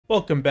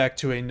Welcome back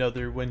to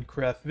another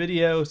Wynncraft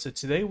video. So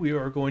today we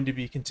are going to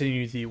be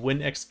continuing the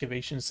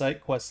Wynnexcavation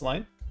site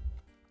questline.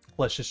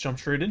 Let's just jump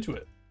straight into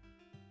it.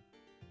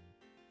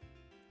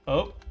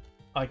 Oh,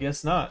 I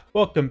guess not.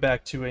 Welcome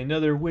back to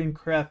another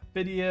Wynncraft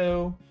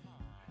video.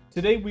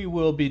 Today we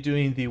will be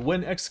doing the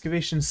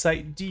Wynnexcavation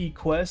site D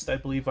quest. I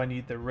believe I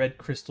need the red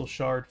crystal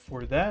shard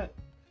for that.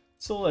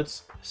 So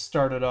let's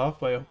start it off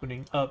by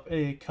opening up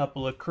a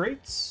couple of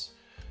crates.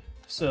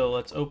 So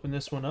let's open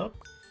this one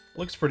up.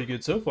 Looks pretty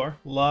good so far.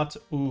 Lots.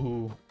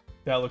 Ooh,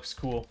 that looks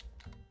cool.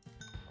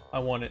 I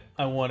want it.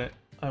 I want it.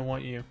 I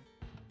want you.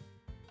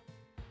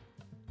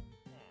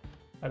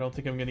 I don't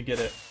think I'm gonna get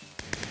it.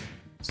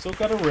 Still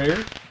got a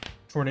rare.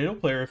 Tornado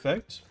player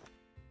effect.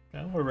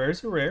 Now, a rare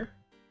is a rare.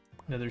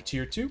 Another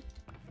tier 2.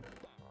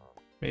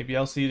 Maybe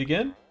I'll see it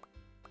again.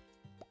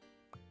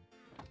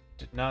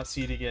 Did not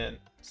see it again.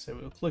 So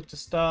we'll click to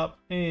stop.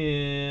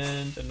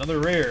 And another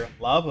rare.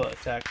 Lava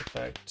attack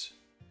effect.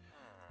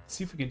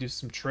 See if we can do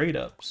some trade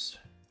ups.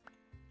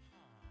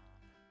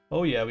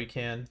 Oh yeah, we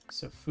can.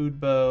 So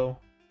food bow,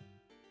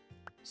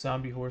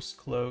 zombie horse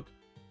cloak,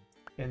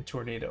 and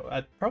tornado.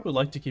 I'd probably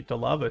like to keep the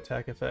lava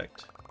attack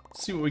effect.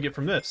 Let's see what we get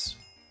from this.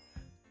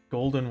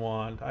 Golden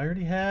wand. I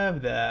already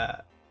have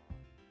that.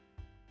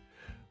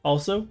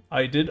 Also,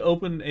 I did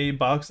open a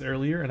box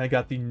earlier and I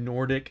got the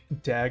Nordic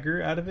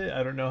dagger out of it.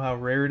 I don't know how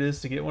rare it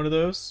is to get one of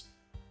those,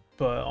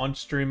 but on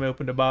stream I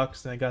opened a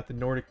box and I got the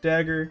Nordic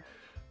dagger.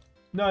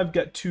 Now I've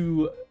got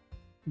 2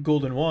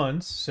 golden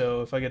wands,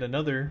 so if I get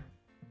another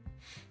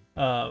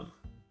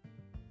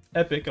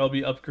epic, I'll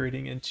be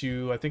upgrading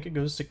into, I think it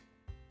goes to,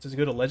 does it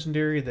go to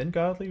legendary then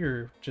godly,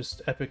 or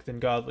just epic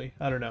then godly?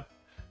 I don't know,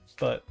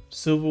 but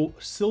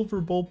silver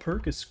bowl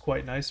perk is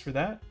quite nice for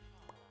that.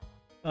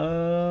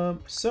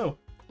 So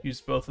use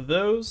both of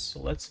those.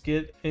 Let's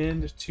get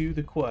into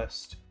the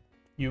quest.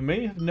 You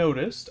may have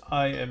noticed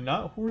I am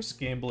not horse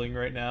gambling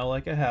right now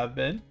like I have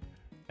been.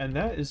 And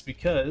that is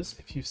because,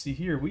 if you see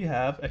here, we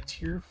have a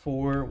tier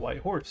 4 white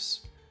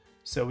horse.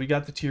 So we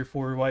got the tier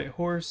 4 white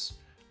horse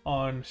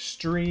on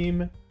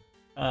stream.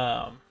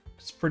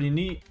 It's pretty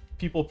neat.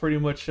 People pretty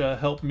much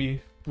help me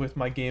with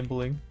my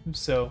gambling.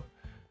 So,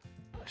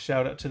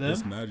 shout out to them.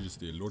 His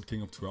Majesty, Lord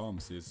King of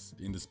Trams, is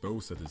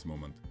indisposed at this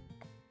moment.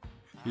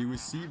 He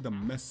received a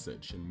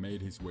message and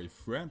made his way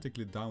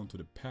frantically down to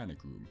the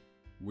panic room,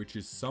 which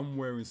is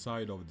somewhere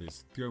inside of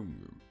this throne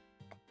room.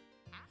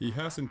 He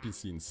hasn't been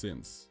seen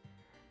since.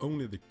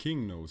 Only the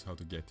king knows how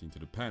to get into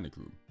the panic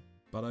room,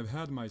 but I've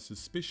had my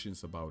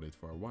suspicions about it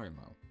for a while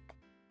now.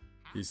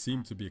 He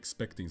seemed to be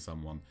expecting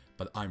someone,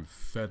 but I'm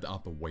fed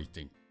up of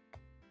waiting.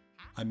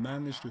 I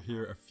managed to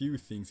hear a few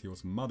things he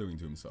was muttering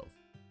to himself,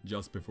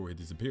 just before he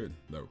disappeared,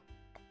 though.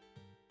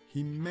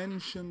 He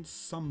mentioned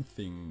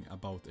something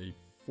about a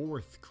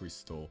 4th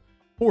crystal.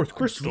 4th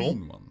crystal? A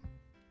green one.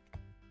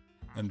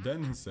 And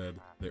then he said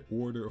the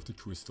order of the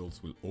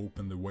crystals will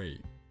open the way.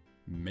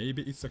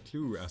 Maybe it's a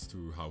clue as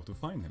to how to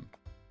find him.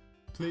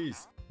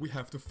 Please, we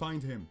have to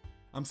find him.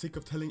 I'm sick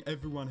of telling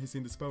everyone he's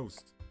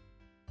indisposed.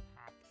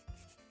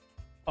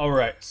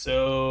 Alright,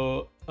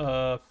 so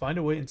find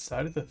a way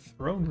inside of the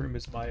throne room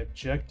is my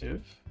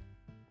objective.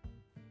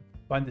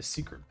 Find the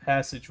secret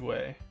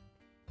passageway.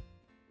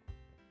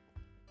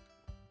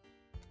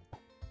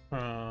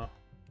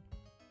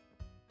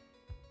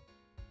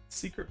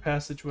 Secret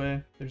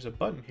passageway. There's a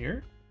button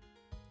here.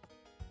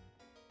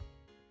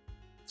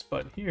 This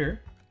button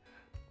here.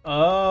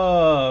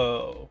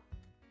 Oh.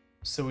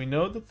 So we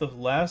know that the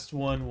last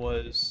one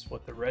was,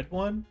 what, the red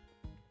one?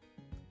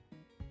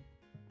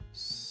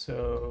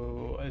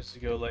 So I just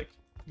go like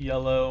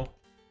yellow,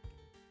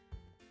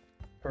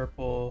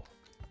 purple,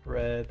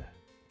 red,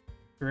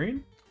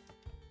 green.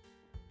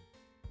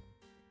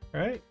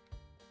 Right?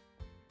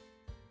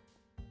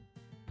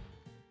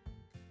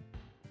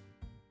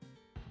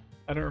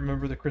 I don't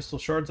remember the crystal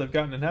shards I've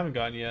gotten and haven't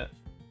gotten yet.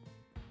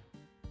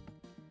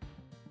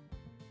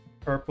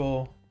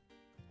 Purple,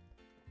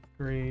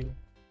 green,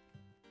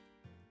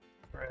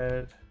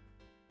 red,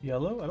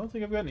 yellow? I don't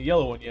think I've gotten a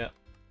yellow one yet.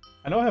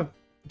 I know I have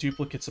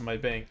duplicates in my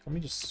bank. Let me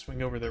just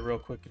swing over there real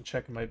quick and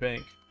check in my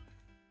bank.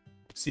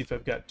 See if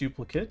I've got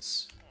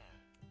duplicates.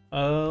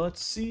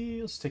 Let's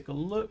see. Let's take a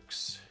look.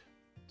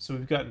 So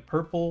we've gotten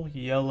purple,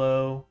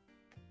 yellow,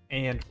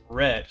 and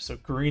red. So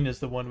green is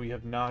the one we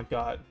have not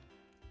gotten.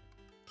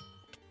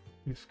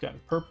 We've gotten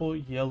purple,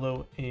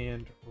 yellow,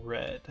 and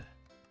red.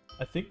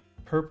 I think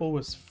purple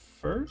was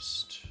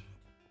first.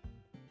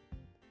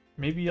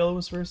 Maybe yellow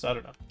was first. I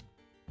don't know.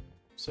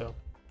 So,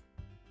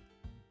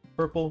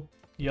 purple,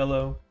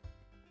 yellow,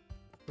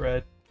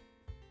 red,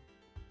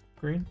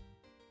 green?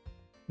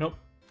 Nope.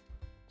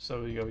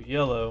 So we go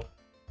yellow,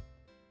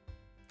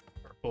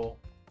 purple,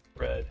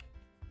 red,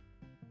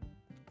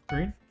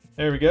 green.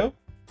 There we go.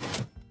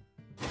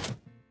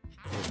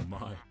 Oh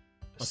my.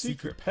 A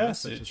secret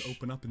passage has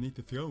opened up beneath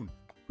the throne.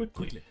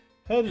 Quickly,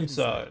 head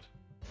inside.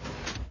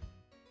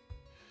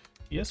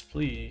 Yes,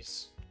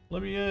 please.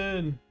 Let me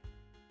in.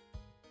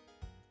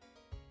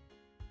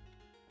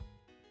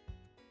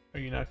 Are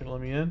you not going to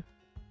let me in?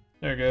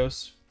 There it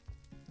goes.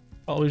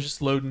 Always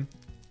just loading.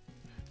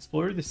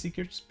 Explore the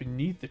secrets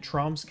beneath the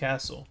Trom's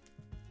castle.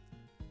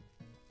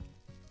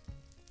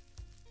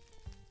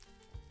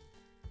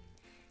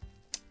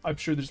 I'm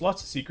sure there's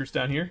lots of secrets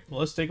down here. Well,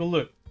 let's take a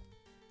look.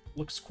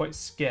 Looks quite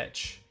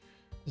sketch.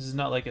 This is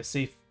not like a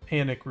safe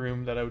panic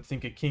room that I would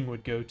think a king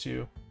would go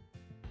to.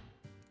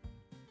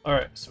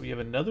 Alright, so we have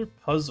another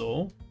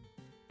puzzle.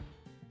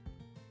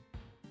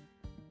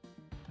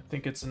 I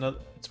think it's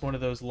one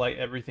of those light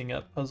everything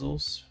up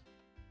puzzles.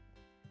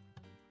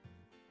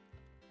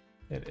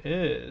 It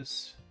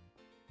is.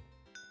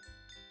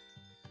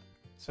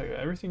 So I got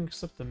everything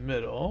except the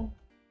middle.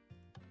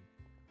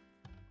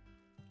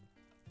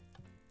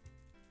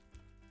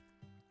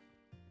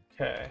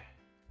 Okay.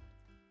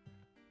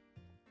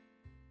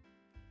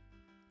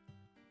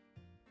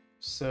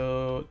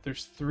 So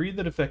there's 3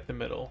 that affect the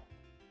middle.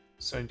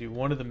 So I can do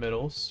one of the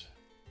middles.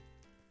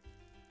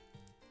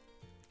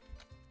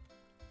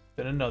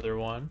 Then another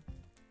one.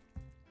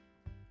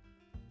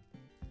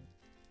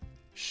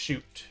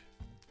 Shoot.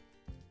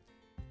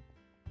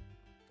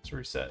 Let's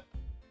reset.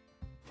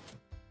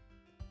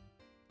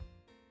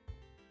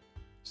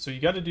 So you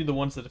got to do the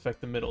ones that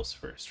affect the middles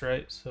first,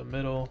 right? So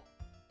middle,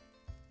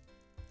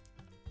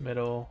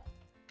 middle.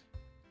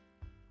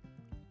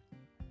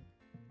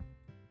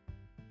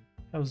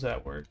 How does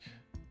that work?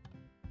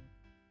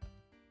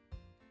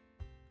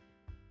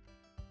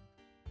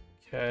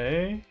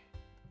 Okay.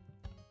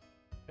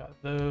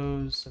 Got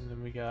those, and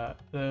then we got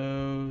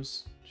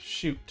those.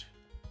 Shoot.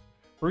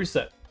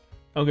 Reset.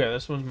 Okay,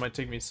 this one might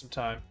take me some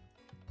time.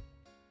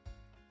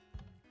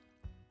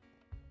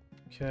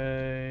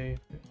 Okay,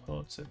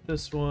 let's hit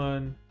this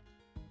one.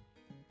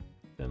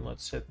 Then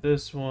let's hit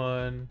this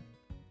one.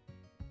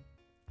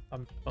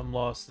 I'm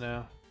lost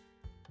now.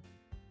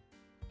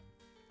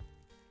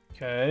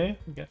 Okay,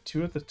 we got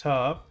 2 at the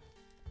top.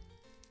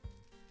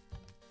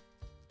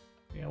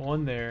 We got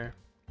 1 there.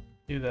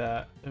 Do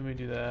that. Then we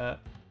do that.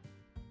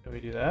 Then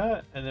we do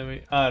that. And then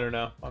we... I don't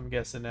know. I'm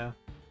guessing now.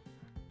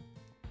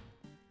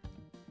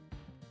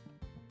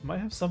 Might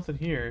have something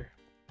here.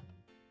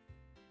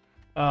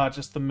 Ah,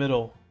 just the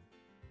middle.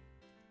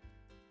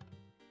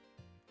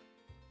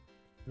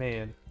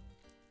 Man.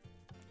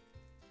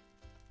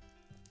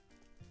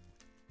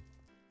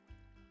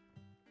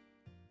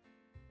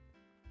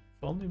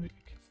 If only we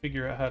could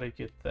figure out how to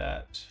get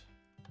that.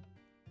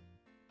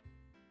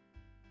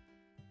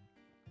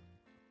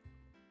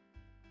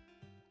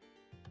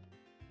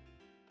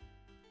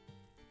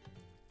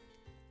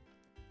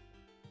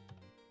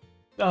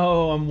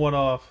 Oh, I'm 1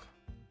 off.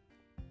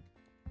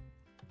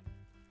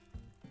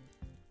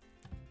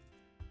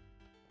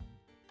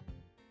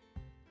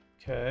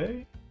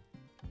 Okay.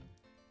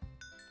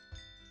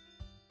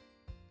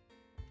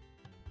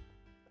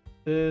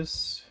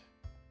 This.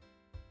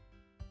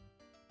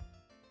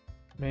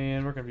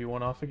 Man, we're gonna be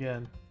 1 off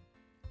again.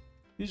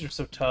 These are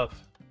so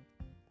tough.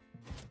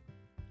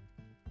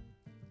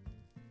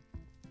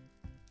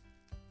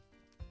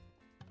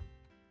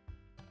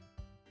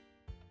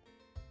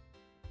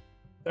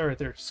 That right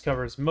there just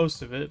covers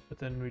most of it, but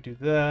then we do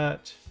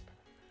that.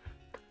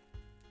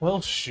 Well,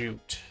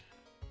 shoot.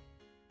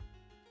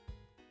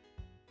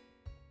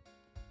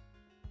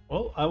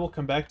 Well, I will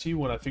come back to you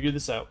when I figure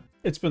this out.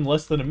 It's been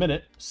less than a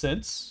minute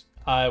since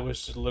I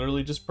was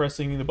literally just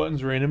pressing the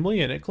buttons randomly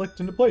and it clicked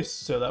into place,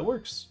 so that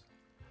works.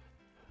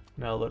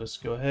 Now let us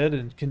go ahead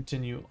and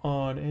continue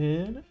on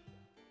in.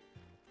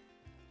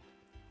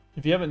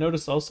 If you haven't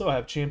noticed also, I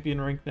have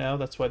champion rank now.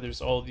 That's why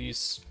there's all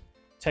these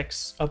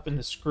texts up in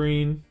the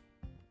screen.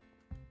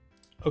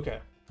 Okay,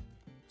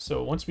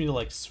 so it wants me to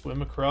like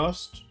swim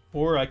across,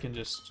 or I can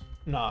just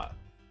not.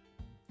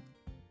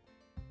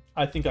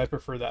 I think I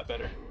prefer that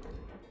better.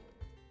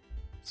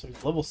 So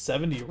level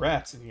 70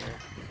 rats in here.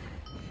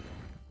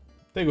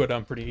 They go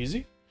down pretty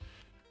easy.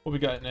 What we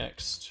got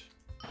next?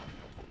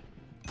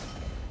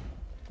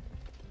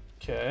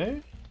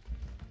 Okay.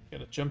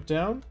 Gotta jump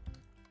down.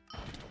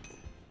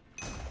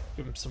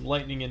 Give him some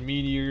lightning and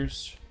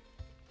meteors.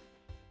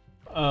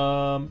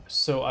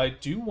 So I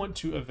do want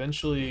to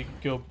eventually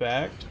go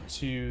back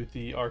to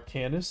the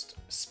Arcanist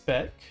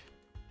spec.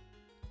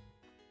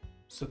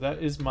 So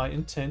that is my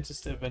intent, is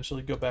to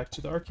eventually go back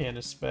to the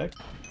Arcanist spec.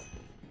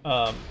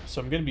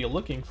 So I'm going to be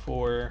looking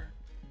for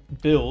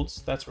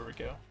builds. That's where we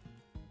go.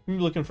 I'm going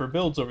to be looking for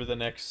builds over the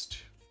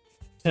next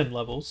 10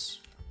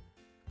 levels.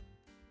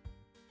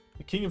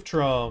 The King of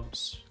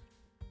Troms.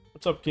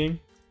 What's up, King?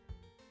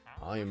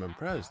 I am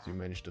impressed you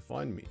managed to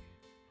find me.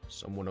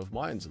 Someone of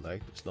my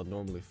intellect is not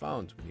normally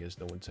found when he has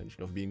no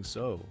intention of being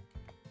so.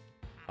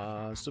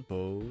 I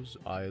suppose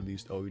I at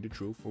least owe you the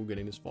truth for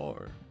getting this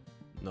far.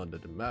 Not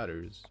that it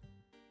matters.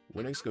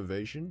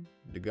 Wynnexcavation,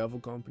 the Gavel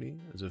company,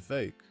 is a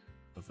fake,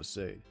 a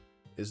facade.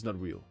 It's not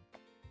real.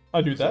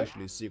 I do It's that.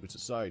 actually a secret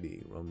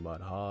society run by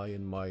the high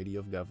and mighty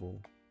of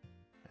Gavel.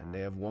 And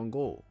they have one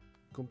goal,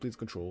 complete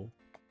control.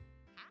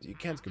 You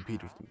can't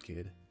compete with them,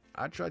 kid.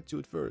 I tried to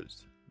at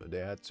first, but they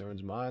had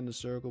turned mine in the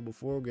circle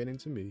before getting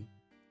to me.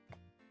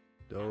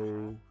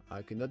 Though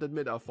I cannot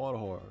admit I fought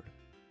hard,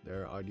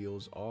 their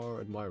ideals are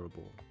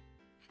admirable.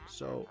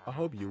 So I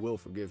hope you will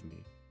forgive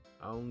me.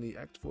 I only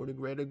act for the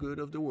greater good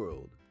of the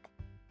world.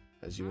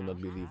 As you will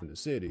not be leaving the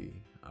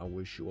city, I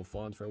wish you a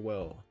fond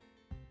farewell.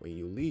 When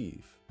you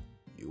leave,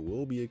 you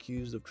will be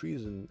accused of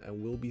treason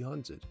and will be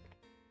hunted.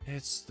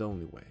 It's the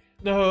only way.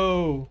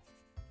 No!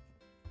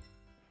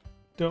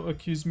 Don't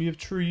accuse me of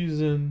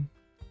treason.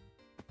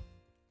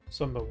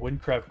 So I'm a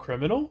Wynncraft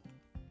criminal?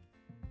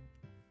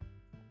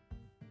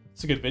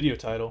 It's a good video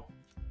title.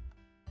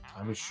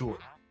 Time is short,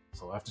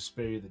 so I'll have to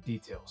spare you the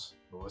details,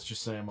 but let's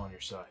just say I'm on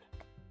your side.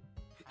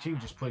 The king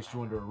just placed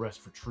you under arrest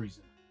for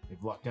treason.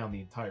 They've locked down the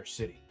entire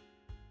city.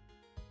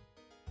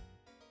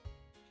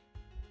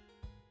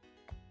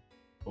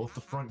 Both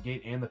the front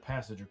gate and the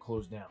passage are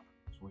closed down,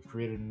 so we've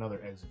created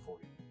another exit for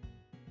you.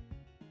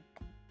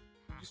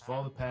 Just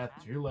follow the path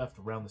to your left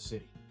around the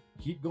city.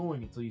 Keep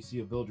going until you see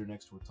a villager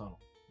next to a tunnel.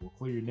 We'll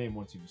clear your name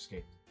once you've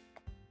escaped.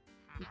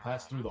 You'll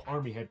pass through the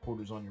army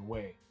headquarters on your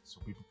way, so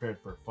be prepared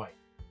for a fight.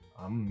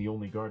 I'm the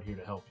only guard here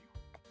to help you.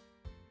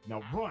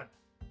 Now run!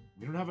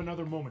 We don't have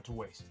another moment to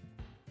waste.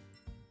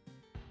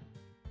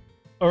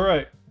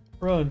 Alright,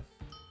 run.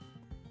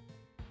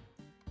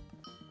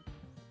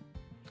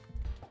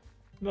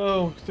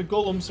 No, the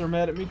golems are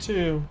mad at me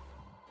too.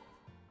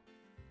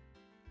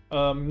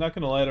 I'm not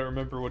gonna lie, I don't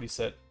remember what he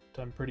said.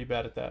 I'm pretty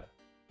bad at that.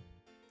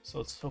 So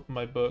let's open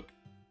my book.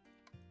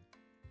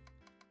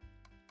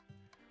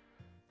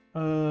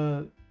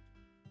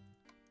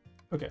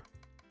 Okay.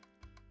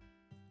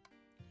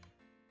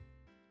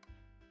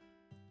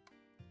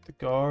 The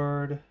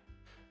guard.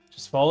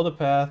 Just follow the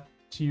path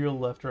to your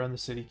left around the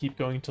city. Keep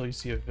going until you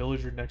see a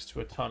villager next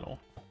to a tunnel.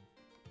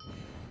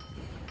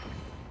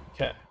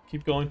 Okay.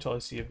 Keep going until I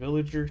see a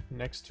villager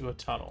next to a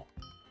tunnel.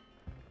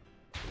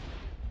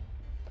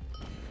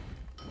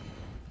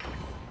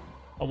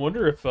 I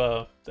wonder if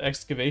the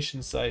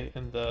excavation site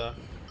and the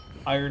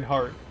Iron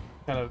Heart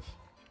kind of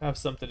have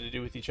something to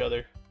do with each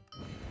other.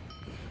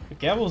 But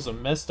Gavel is a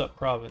messed up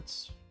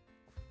province.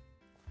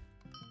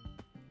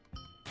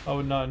 I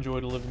would not enjoy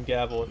to live in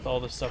Gavel with all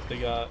the stuff they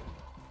got.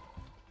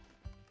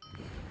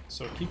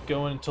 So keep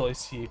going until I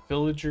see a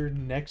villager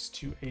next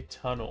to a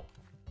tunnel.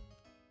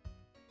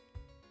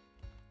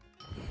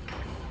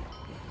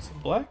 It's a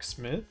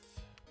blacksmith.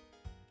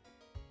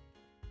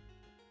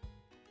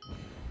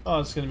 Oh,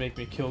 it's gonna make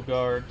me kill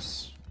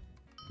guards.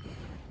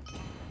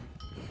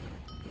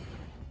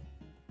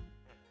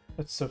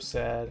 That's so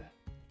sad.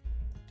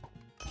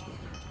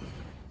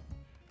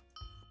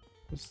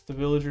 Is the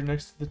villager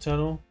next to the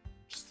tunnel?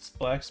 Just this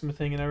blacksmith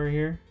hanging over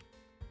here?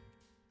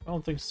 I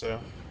don't think so.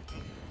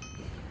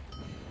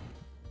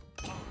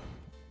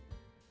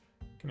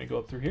 Can I go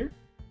up through here?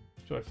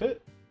 Do I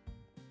fit?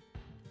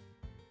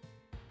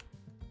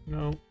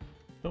 No,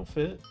 don't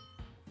fit.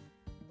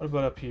 What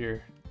about up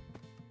here?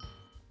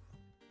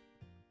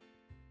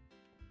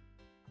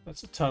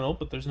 That's a tunnel,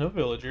 but there's no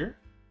villager.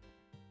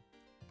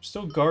 There's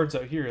still guards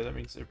out here. That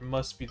means it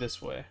must be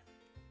this way.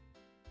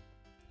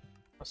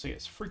 Unless I get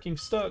freaking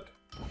stuck.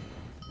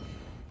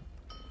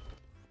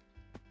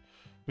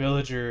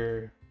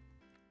 Villager.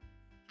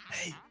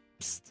 Hey,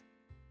 psst.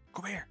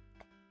 Come here.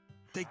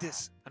 Take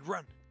this and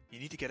run. You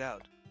need to get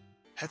out.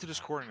 Head to those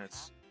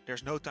coordinates.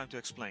 There's no time to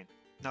explain.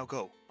 Now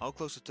go. I'll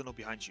close the tunnel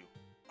behind you.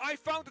 I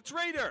found the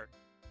traitor!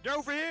 They're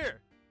over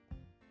here!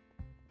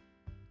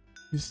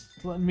 He's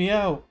letting me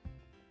out.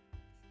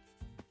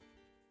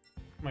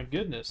 My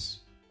goodness.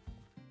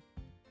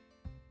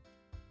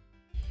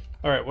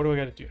 Alright, what do I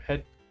gotta do?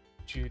 Head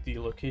to the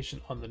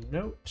location on the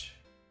note.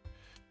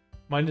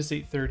 Minus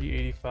 830,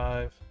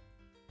 85.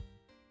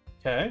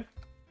 Okay.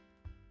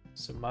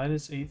 So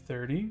minus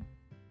 830.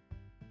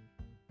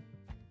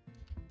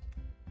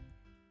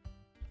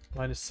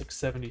 Minus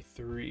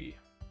 673.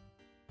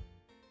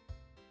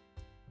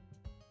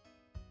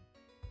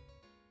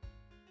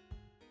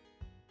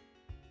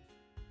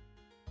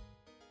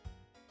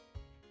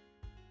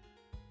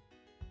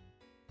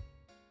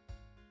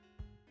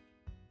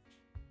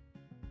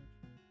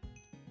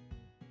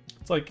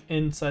 It's like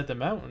inside the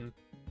mountain.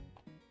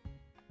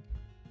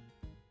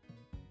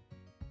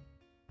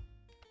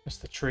 It's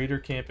the trader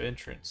camp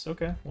entrance.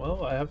 Okay,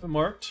 well, I have it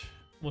marked.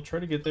 We'll try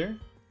to get there.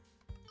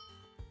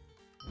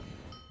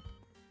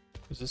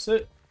 Is this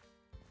it?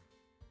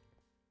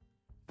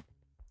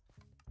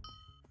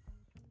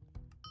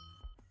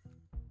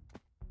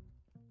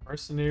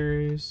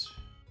 Mercenaries.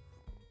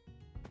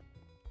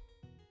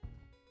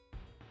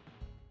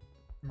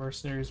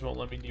 Mercenaries won't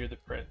let me near the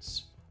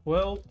prince.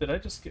 Well, did I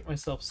just get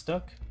myself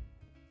stuck?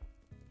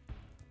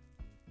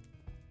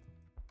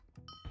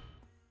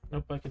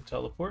 Nope, I can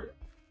teleport.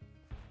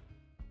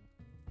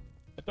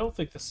 I don't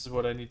think this is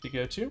what I need to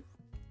go to.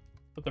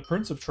 But the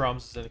Prince of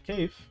Troms is in a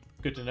cave.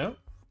 Good to know.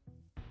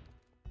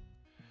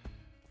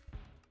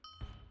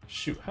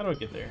 Shoot, how do I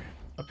get there?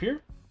 Up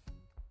here?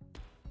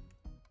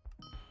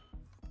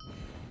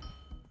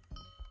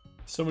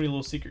 So many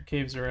little secret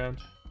caves around.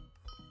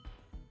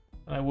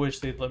 I wish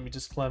they'd let me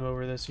just climb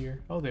over this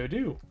here. Oh, they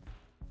do.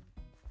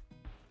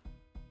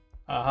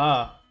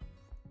 Aha.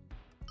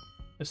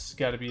 This has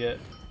got to be it.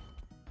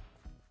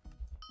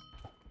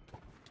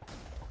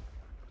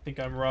 I think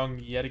I'm wrong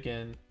yet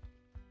again.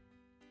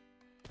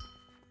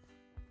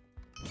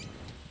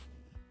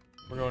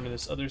 We're going to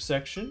this other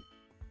section.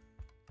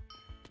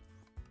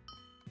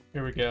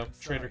 Here we go.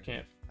 Trader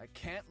camp. I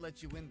can't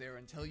let you in there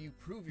until you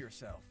prove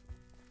yourself.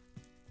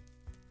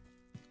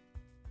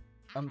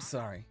 I'm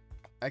sorry.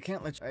 I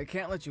can't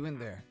let you in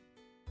there.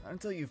 Not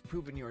until you've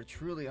proven you are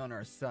truly on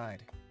our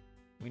side.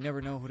 We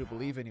never know who to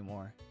believe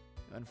anymore.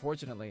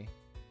 Unfortunately,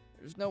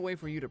 there's no way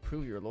for you to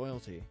prove your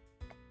loyalty.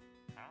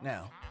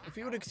 Now, if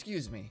you would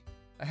excuse me,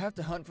 I have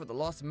to hunt for the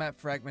lost map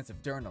fragments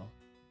of Durnal.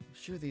 I'm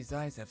sure these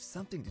eyes have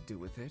something to do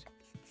with it.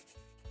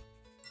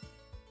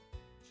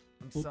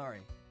 I'm sorry.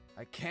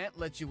 I can't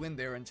let you in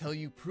there until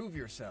you prove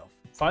yourself.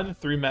 Find the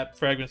 3 map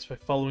fragments by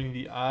following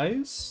the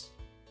eyes?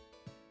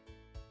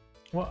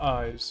 What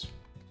eyes?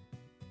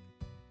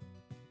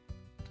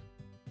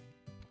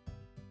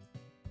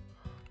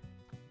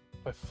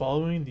 By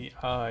following the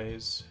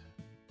eyes.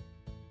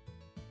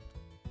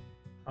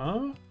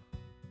 Huh?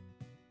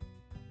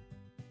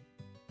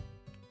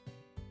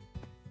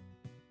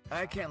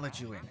 I can't let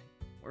you in.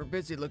 We're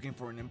busy looking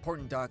for an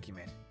important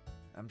document.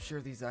 I'm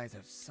sure these eyes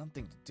have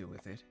something to do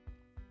with it.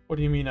 What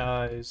do you mean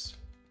eyes?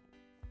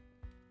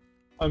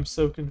 I'm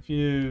so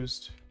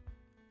confused.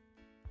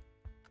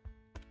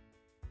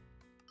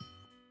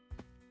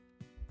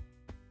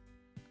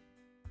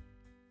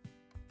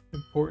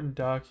 Important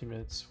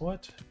documents.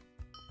 What?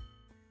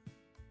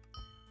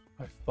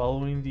 By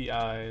following the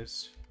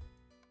eyes.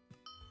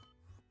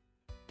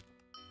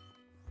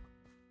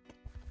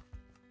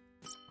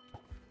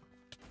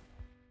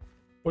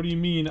 What do you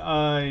mean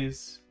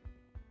eyes?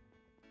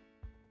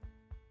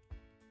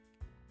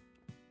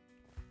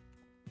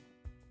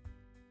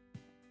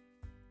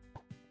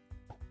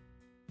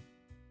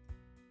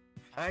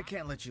 I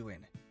can't let you in.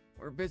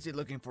 We're busy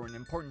looking for an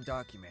important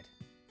document.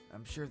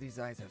 I'm sure these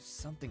eyes have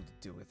something to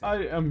do with it.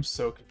 I am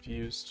so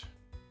confused.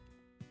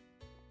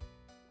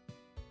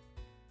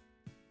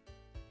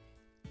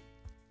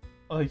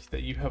 Like,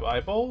 that you have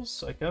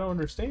eyeballs? Like, I don't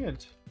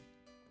understand.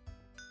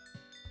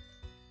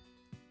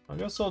 I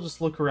guess I'll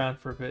just look around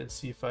for a bit and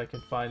see if I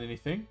can find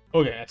anything.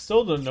 Okay, I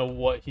still don't know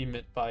what he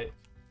meant by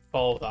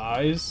follow the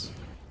eyes,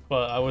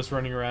 but I was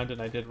running around and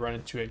I did run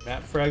into a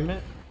map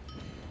fragment.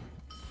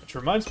 Which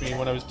reminds me,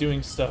 when I was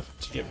doing stuff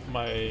to get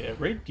my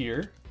raid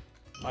gear,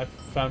 I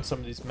found some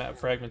of these map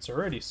fragments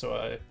already, so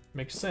it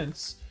makes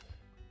sense.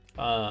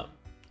 So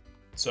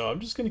I'm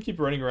just going to keep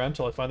running around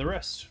until I find the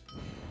rest.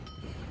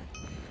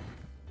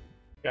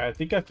 Yeah, I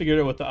think I figured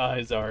out what the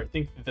eyes are. I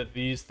think that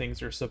these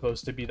things are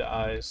supposed to be the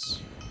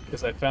eyes.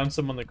 Because I found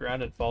some on the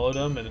ground and followed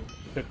them, and it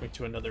took me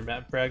to another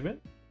map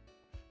fragment.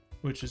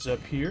 Which is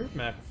up here,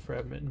 map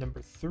fragment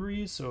number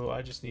 3, so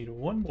I just need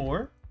one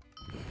more.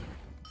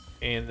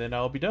 And then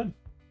I'll be done.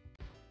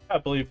 I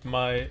believe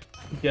my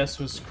guess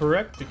was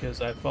correct, because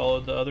I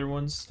followed the other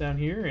ones down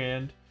here,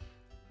 and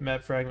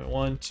map fragment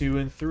 1, 2,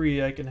 and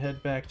 3, I can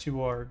head back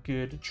to our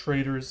good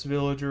trader's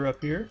villager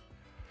up here.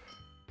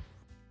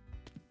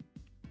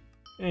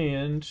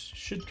 And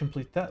should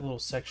complete that little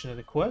section of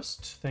the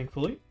quest,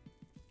 thankfully.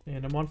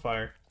 And I'm on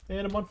fire.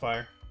 And I'm on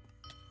fire.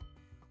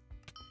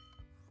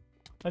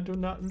 I do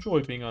not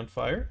enjoy being on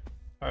fire.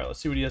 Alright, let's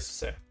see what he has to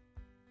say.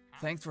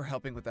 Thanks for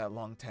helping with that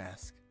long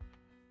task.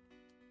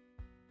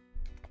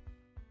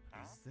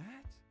 Is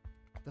that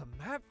the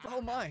map?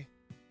 Oh my!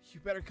 You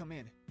better come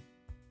in.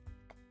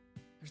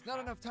 There's not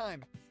enough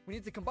time. We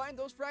need to combine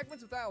those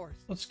fragments with ours.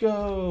 Let's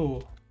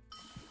go!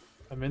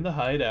 I'm in the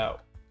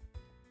hideout.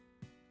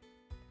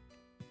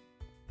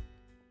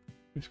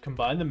 We've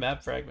combined the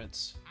map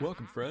fragments.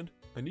 Welcome, friend.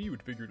 I knew you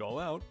would figure it all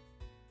out.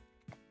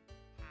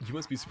 You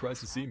must be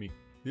surprised to see me.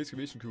 The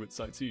excavation crew at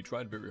Site C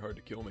tried very hard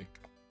to kill me.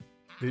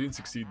 They didn't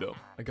succeed though.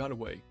 I got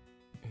away.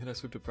 And I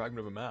swept a fragment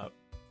of a map.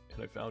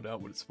 And I found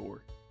out what it's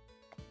for.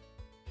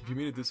 If you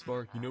made it this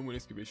far, you know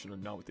Wynnexcavation are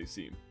not what they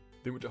seem.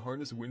 They want to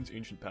harness Wynn's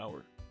ancient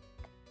power.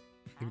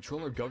 They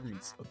control our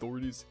governments,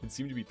 authorities, and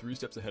seem to be 3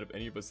 steps ahead of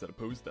any of us that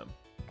oppose them.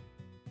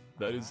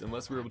 That is,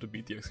 unless we're able to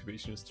beat the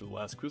excavationists to the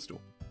last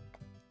crystal.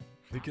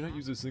 They cannot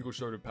use a single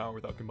shard of power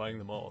without combining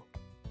them all.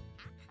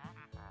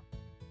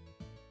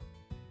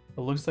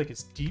 It looks like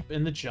it's deep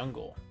in the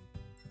jungle.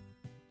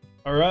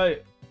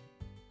 Alright.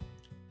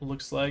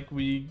 Looks like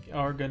we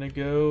are gonna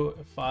go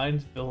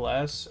find the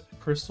last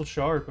crystal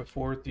shard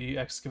before the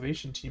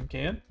excavation team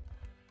can.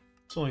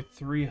 It's only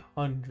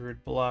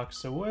 300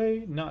 blocks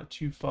away, not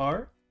too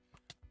far.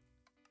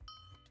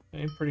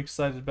 I'm pretty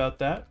excited about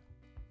that.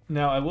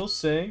 Now, I will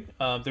say,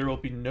 there will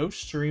be no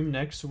stream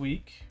next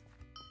week.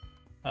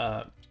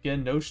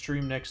 Again, no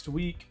stream next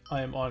week.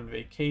 I am on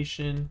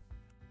vacation.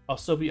 I'll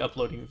still be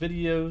uploading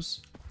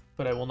videos,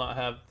 but I will not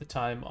have the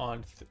time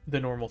on the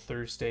normal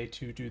Thursday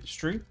to do the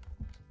stream.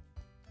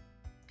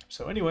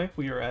 So anyway,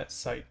 we are at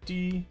Site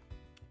D.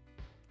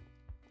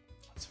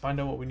 Let's find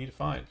out what we need to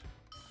find.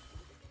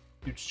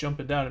 Dude's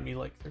jumping down at me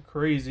like they're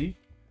crazy.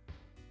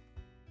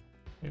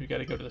 Maybe we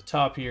gotta go to the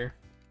top here.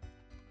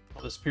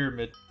 Oh, this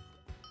pyramid.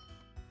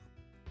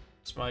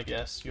 That's my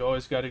guess. You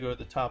always gotta go to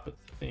the top of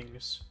the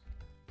things.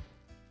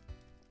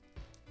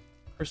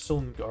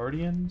 Crystalline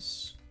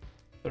Guardians?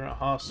 They're not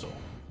hostile.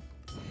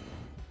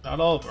 Not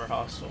all of them are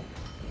hostile.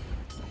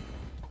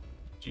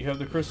 Do you have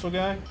the crystal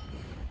guy?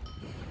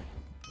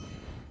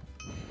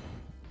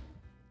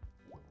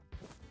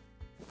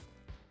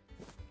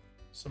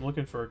 So I'm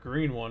looking for a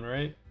green one,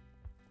 right?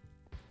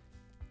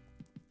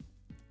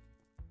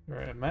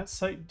 Alright, I'm at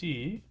Site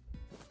D.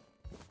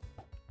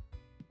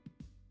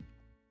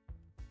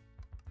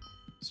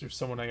 Is there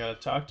someone I gotta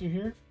talk to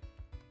here?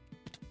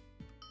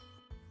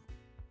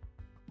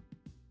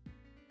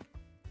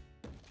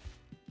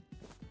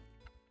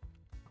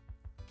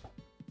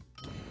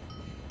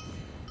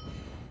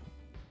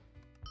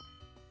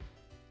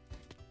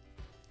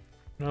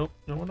 Nope,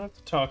 no one I have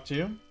to talk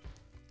to.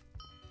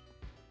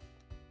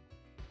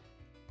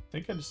 I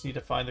think I just need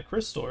to find the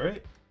crystal,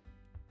 right?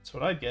 That's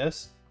what I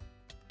guess.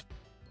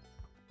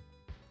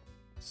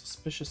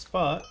 Suspicious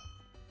spot.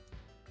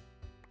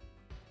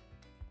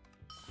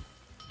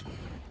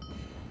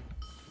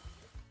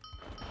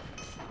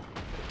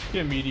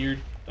 Get meteored.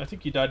 I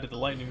think he died to the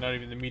lightning, not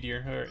even the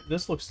meteor. Alright,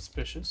 this looks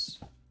suspicious.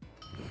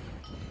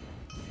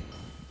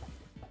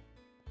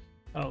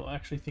 I don't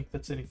actually think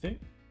that's anything.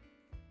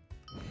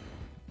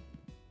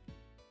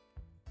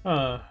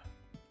 Huh.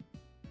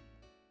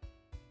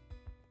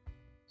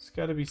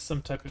 There's gotta be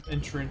some type of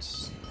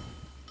entrance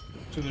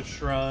to the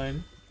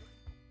shrine.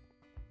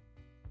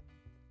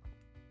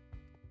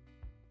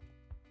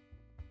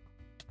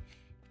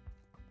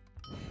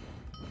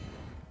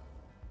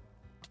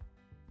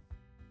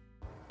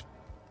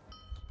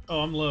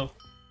 Oh, I'm low.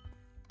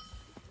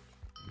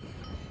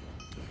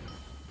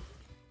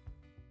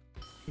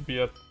 Could be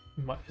up.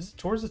 Is it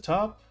towards the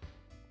top?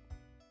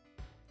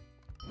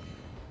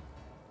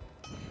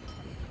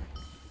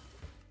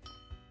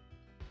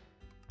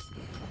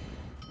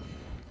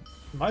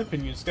 In my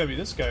opinion, it's gotta be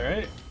this guy,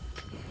 right?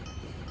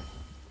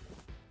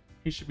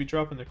 He should be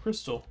dropping the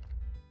crystal.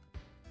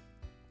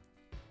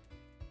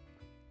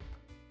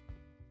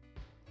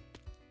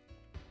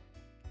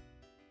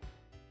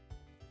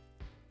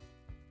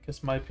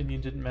 Guess my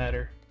opinion didn't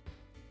matter.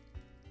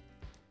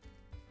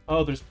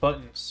 Oh, there's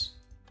buttons.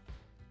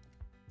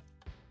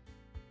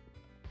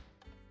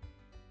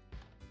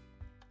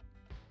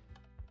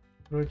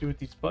 What do I do with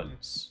these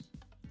buttons?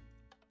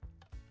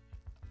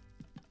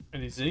 Are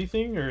these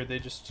anything, or are they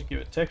just to give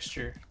it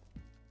texture?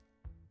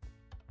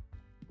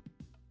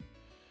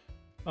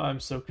 I'm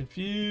so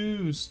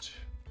confused.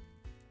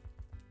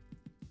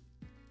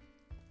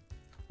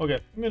 Okay,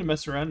 I'm gonna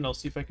mess around and I'll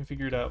see if I can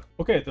figure it out.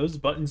 Okay, those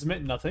buttons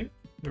meant nothing.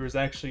 There was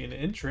actually an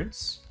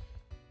entrance,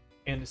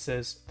 and it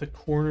says the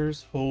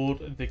corners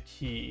hold the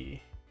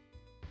key.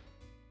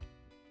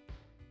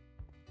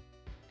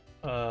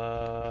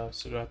 So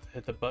do I have to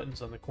hit the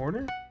buttons on the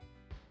corner?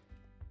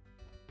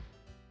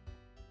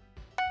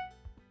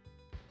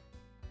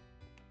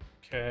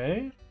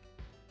 Okay.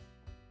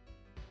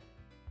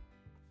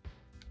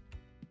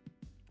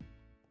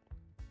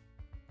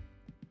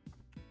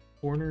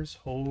 Corners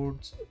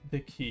holds the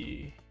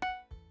key.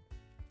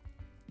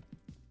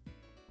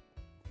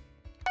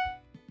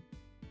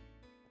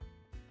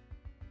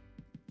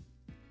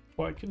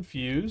 Quite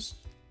confused.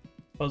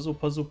 Puzzle,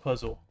 puzzle,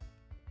 puzzle.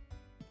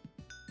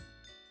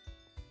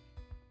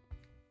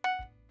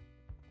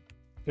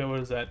 Okay, what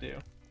does that do?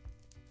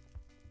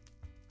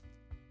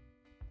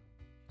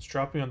 It's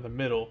dropping on the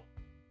middle.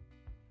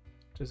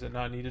 Does it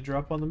not need to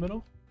drop on the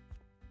middle?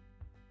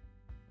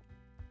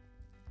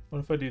 What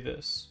if I do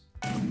this?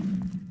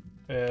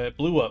 It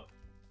blew up.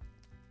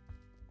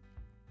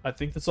 I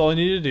think that's all I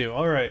need to do.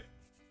 Alright.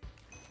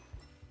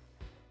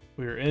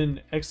 We're in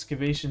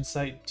excavation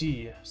site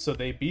D, so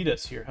they beat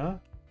us here, huh?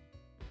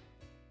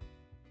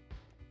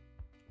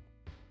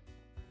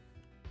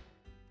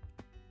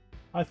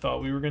 I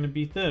thought we were going to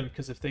beat them,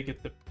 because if they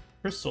get the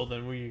crystal,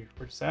 then we're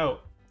just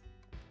out.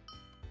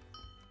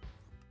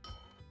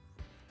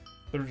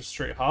 They're just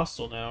straight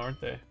hostile now, aren't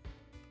they?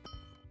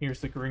 Here's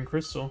the green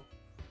crystal.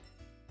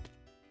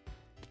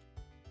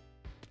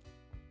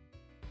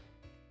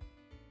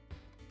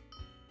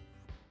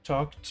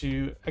 Talk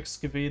to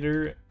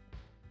excavator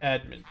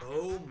admin.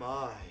 Oh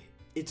my,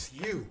 it's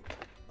you.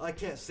 I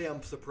can't say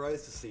I'm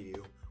surprised to see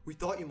you. We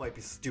thought you might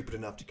be stupid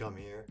enough to come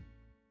here.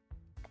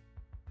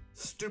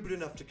 Stupid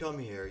enough to come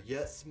here,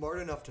 yet smart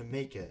enough to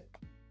make it.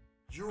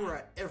 You were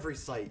at every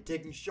site,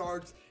 taking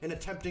shards and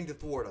attempting to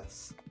thwart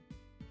us.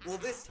 Well,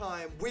 this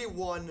time, we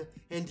won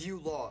and you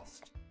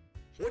lost.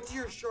 What do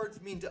your shards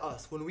mean to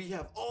us when we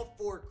have all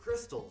 4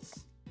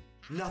 crystals?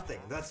 Nothing,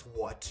 that's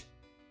what.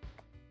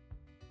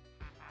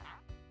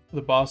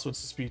 The boss wants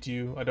to speak to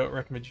you. I don't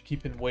recommend you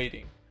keep him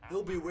waiting.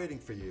 He'll be waiting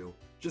for you.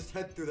 Just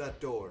head through that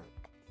door.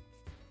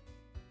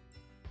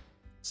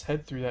 Let's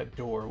head through that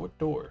door. What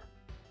door?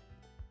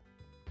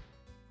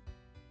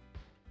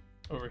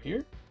 Over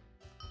here?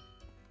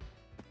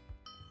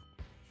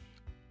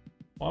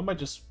 Why am I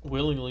just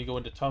willingly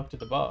going to talk to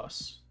the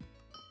boss?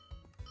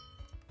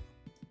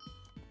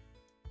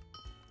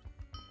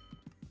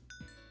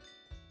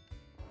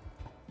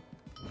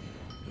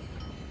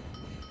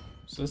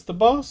 Is this the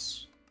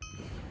boss?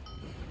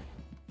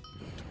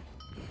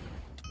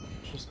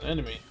 It's just an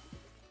enemy.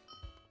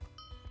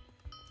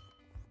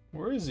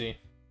 Where is he?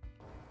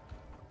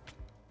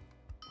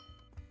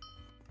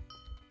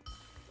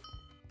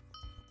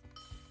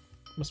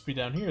 Must be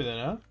down here then,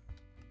 huh?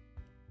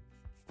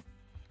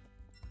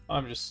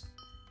 I'm just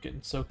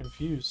getting so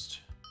confused.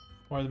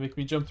 Why do they make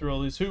me jump through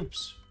all these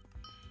hoops?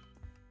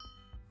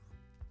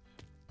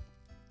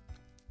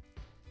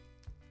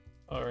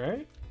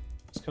 Alright.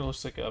 This kind of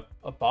looks like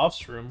a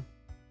boss room.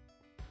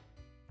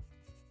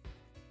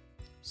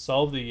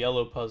 Solve the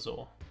yellow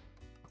puzzle.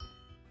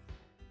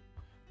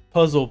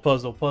 Puzzle,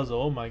 puzzle,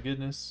 puzzle. Oh my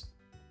goodness.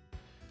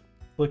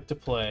 Click to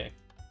play.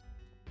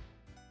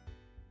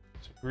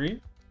 So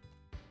green.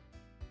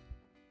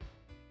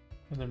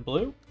 And then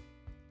blue.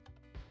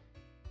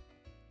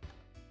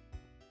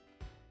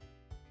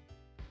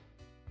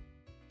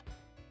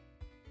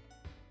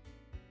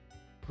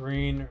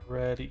 Green,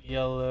 red,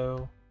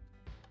 yellow.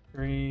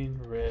 Green,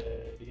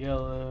 red,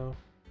 yellow.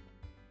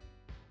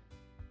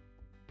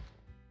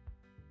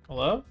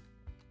 Hello?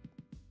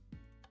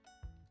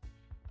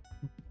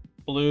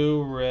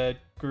 Blue, red,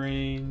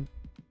 green,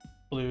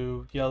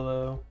 blue,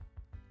 yellow.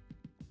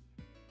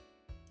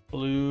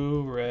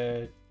 Blue,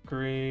 red,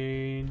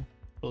 green,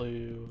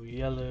 blue,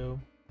 yellow.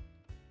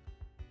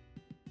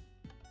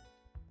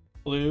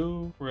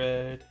 Blue,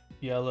 red,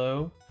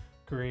 yellow,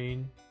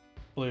 green,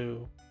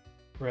 blue,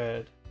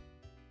 red.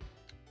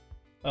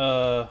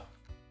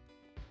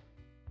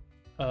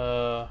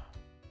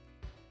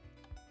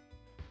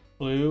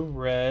 Blue,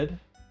 red,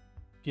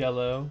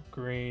 yellow,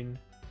 green,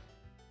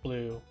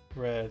 blue,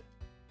 red.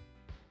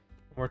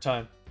 One more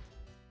time.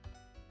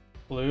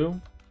 Blue,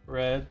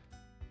 red,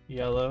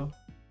 yellow,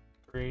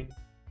 green,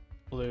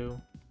 blue,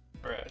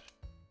 red.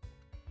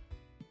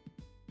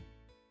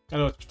 I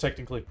know it's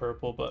technically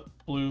purple, but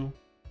blue,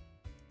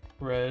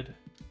 red,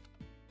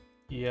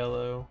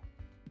 yellow,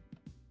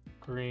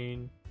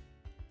 green,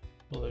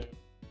 blue,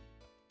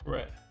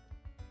 red.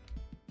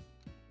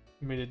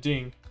 Made a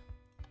ding.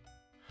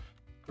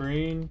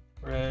 Green,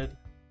 red,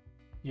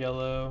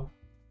 yellow.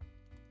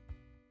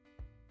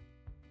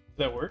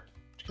 Did that work?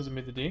 Because I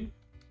made the ding?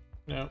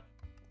 No.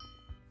 I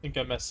think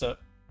I messed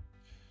up.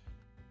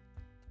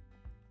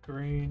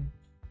 Green,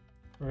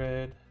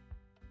 red,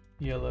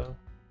 yellow.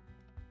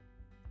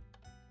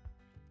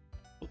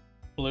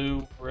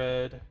 Blue,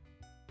 red,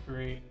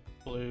 green,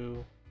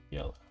 blue,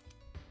 yellow.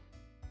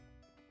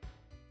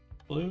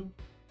 Blue,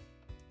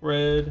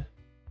 red,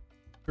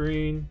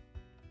 green,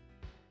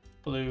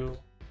 blue,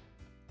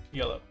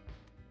 yellow.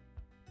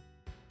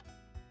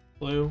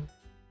 Blue,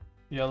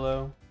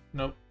 yellow,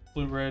 nope.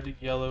 Blue, red,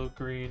 yellow,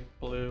 green,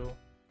 blue,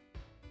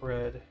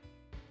 red.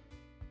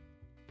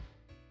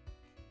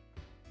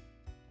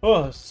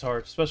 Oh, this is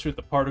hard, especially with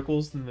the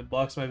particles and it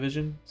blocks my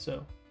vision.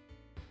 So,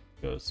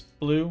 it goes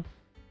blue,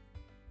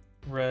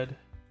 red,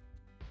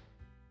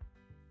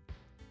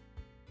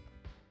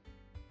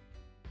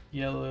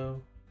 yellow,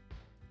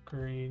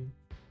 green,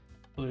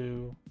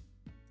 blue,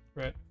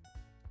 red.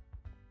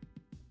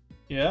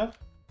 Yeah?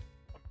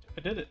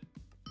 I did it.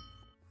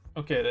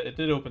 Okay, it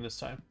did open this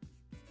time.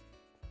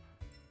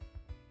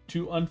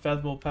 Two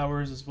unfathomable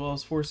powers as well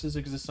as forces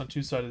exist on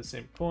two sides of the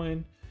same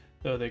coin.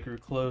 Though they grew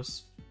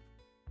close,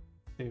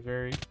 they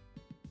vary.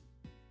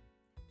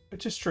 It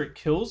just straight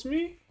kills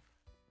me?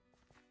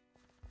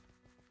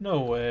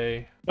 No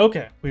way.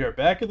 Okay, we are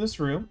back in this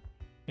room,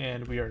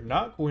 and we are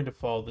not going to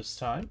fall this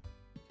time.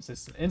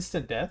 It's an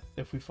instant death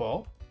if we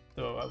fall,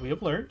 though we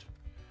have learned.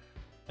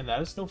 And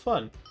that is no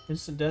fun.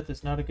 Instant death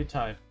is not a good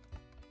time.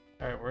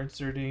 Alright, we're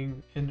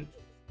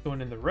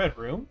going in the red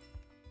room.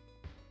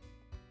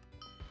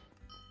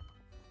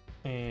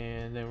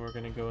 And then we're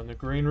going to go in the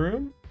green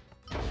room.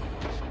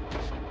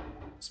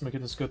 So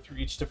making this go through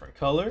each different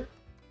color.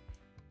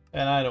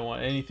 And I don't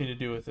want anything to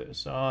do with it,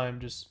 so I'm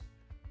just...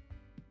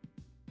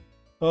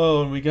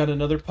 Oh, and we got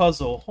another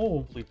puzzle.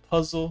 Holy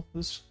puzzle.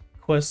 This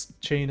quest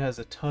chain has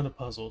a ton of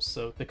puzzles.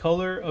 So the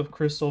color of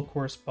crystal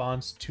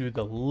corresponds to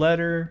the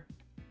letter.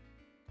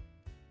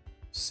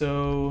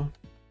 So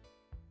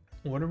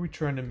what are we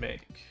trying to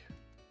make?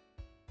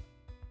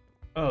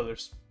 Oh,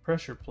 there's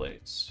pressure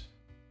plates.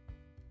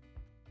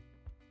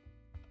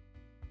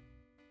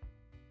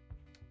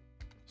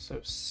 So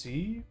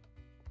C.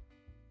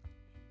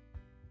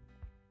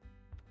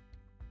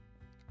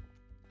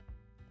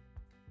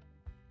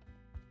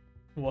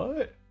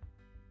 What?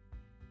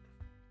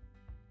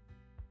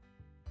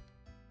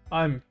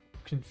 I'm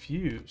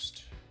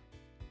confused.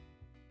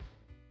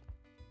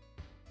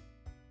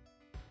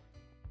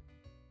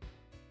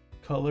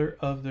 Color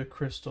of the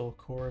crystal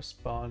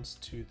corresponds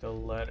to the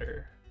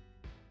letter.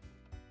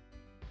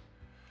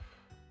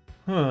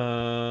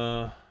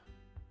 Huh.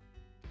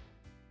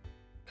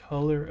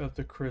 Color of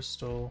the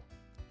crystal.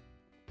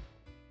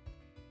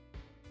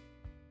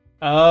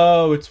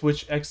 Oh, it's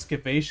which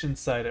excavation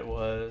site it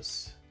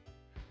was.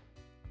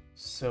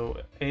 So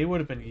A would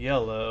have been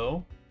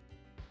yellow.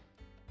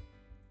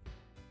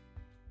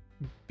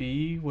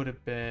 B would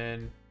have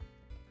been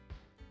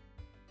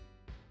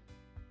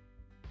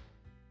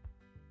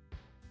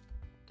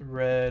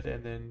red,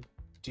 and then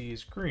D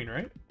is green,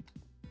 right?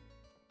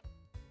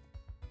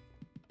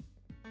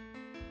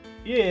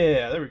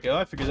 Yeah, there we go.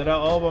 I figured that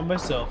out all by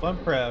myself. I'm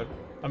proud.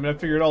 I mean, I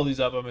figured all these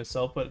out by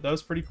myself, but that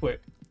was pretty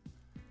quick.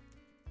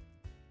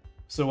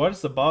 So why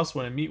does the boss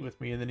want to meet with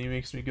me and then he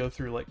makes me go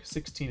through like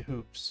 16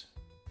 hoops?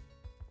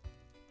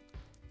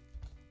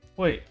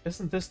 Wait,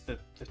 isn't this the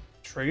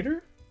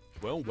traitor?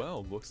 Well,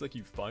 well, looks like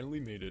you finally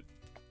made it.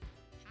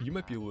 You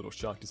might be a little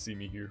shocked to see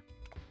me here.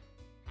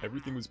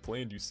 Everything was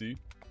planned, you see.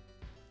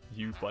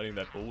 You fighting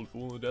that old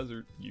fool in the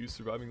desert, you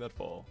surviving that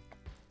fall.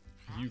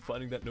 You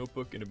finding that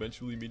notebook and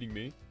eventually meeting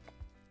me.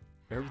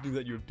 Everything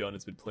that you have done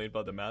has been planned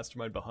by the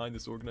mastermind behind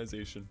this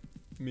organization.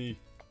 Me.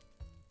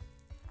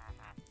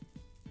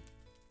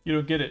 You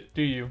don't get it,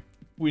 do you?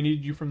 We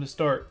needed you from the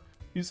start.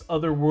 These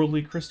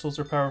otherworldly crystals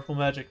are powerful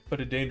magic, but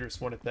a dangerous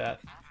one at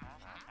that.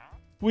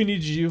 We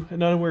needed you,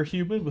 an unaware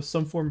human with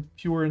some form of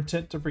pure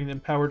intent to bring the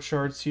empowered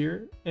shards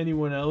here.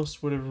 Anyone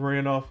else would have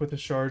ran off with the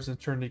shards and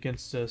turned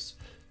against us.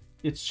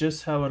 It's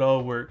just how it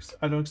all works.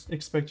 I don't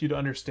expect you to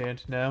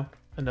understand now.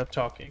 Enough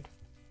talking.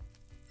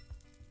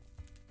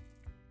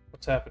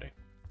 What's happening?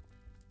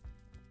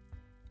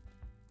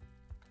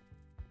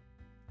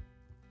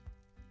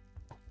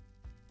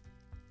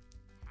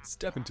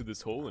 Step into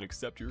this hole and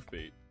accept your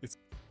fate.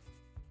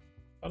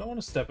 I don't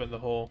want to step in the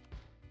hole.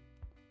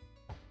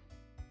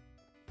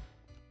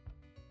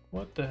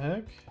 What the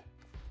heck?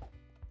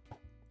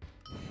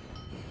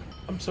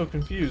 I'm so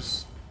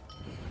confused.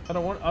 I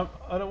don't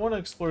want to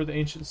explore the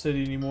ancient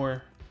city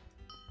anymore.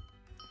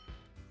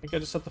 I think I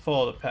just have to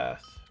follow the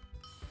path.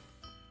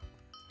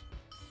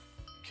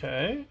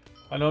 Okay.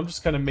 I know I'm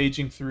just kind of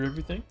maging through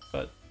everything,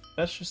 but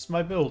that's just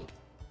my build.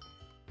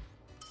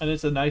 And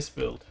it's a nice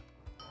build.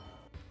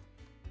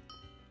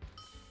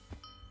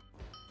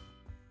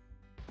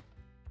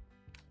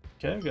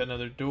 Okay, we got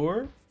another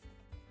door.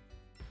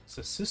 It's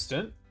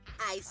assistant.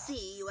 I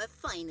see you have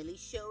finally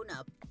shown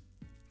up.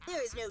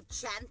 There is no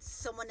chance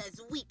someone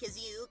as weak as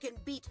you can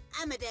beat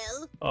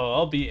Amadel. Oh,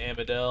 I'll beat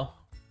Amadel.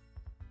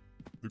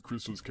 The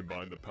crystals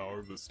combine the power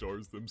of the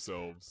stars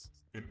themselves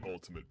in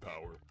ultimate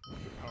power.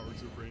 The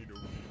powers that reign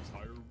over the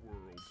entire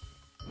world.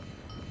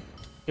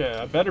 Okay,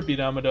 I better beat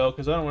Amadel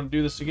because I don't want to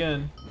do this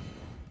again.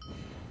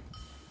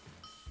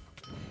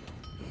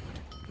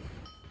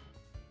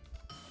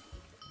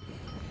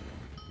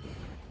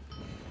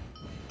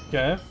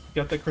 Okay,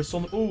 got that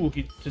crystal. Ooh,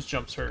 his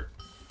jumps hurt.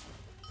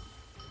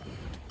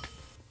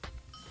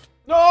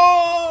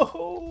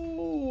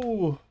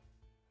 No!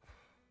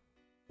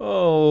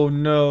 Oh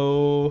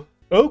no.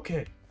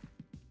 Okay.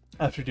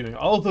 After doing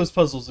all of those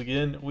puzzles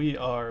again, we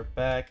are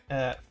back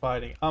at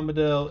fighting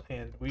Amadel,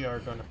 and we are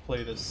going to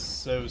play this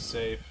so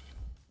safe.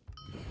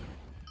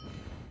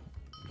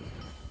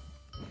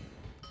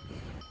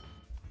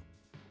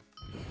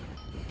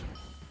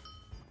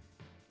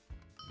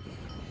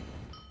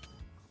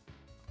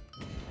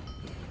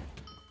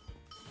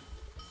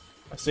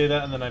 I say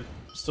that and then I'm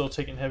still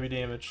taking heavy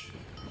damage.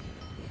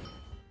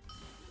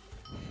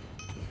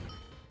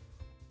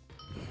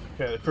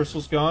 Okay, the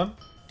crystal's gone.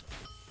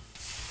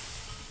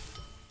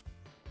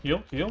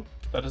 Heal, heal.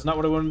 That is not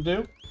what I wanted to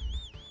do.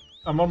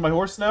 I'm on my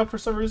horse now for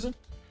some reason.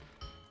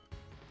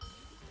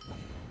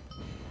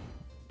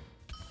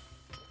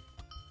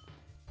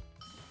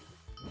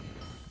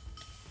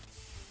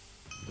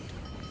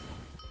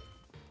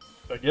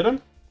 Did I get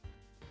him?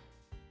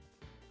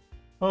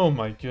 Oh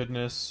my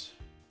goodness.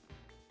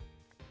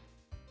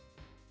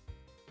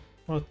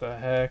 What the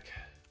heck?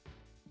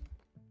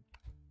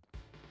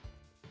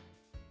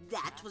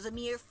 That was a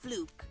mere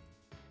fluke.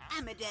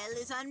 Amadel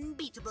is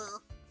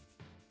unbeatable.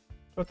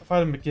 Do I have to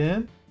fight him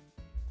again?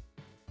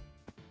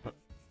 I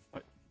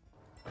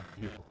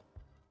feel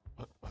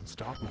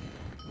unstoppable.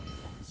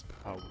 His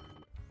power.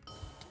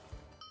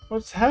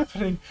 What's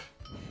happening?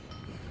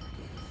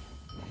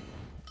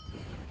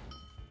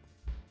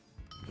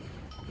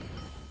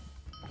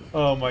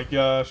 Oh my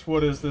gosh,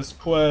 what is this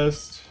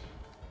quest?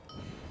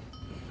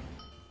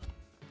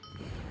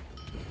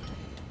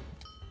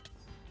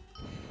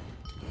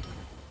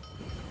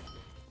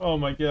 Oh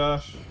my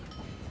gosh.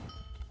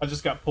 I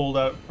just got pulled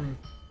out from...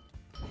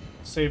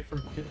 Saved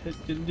from...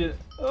 Didn't get...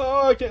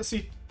 Oh, I can't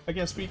see. I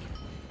can't speak.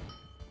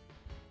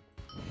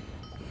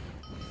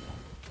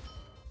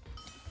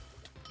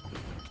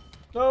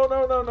 No,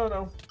 no, no, no,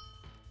 no.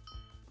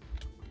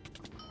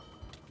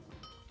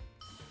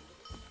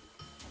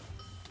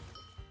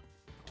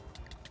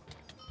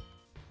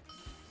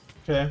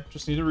 Okay,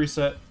 just need to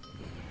reset.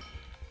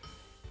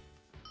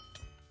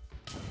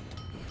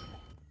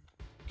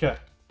 Okay.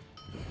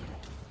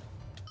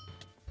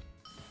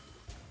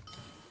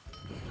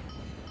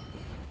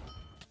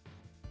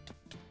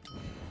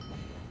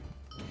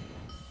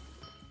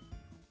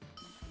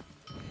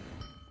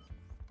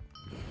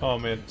 Oh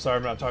man, sorry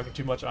I'm not talking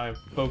too much. I am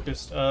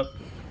focused up.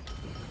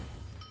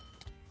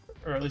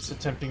 Or at least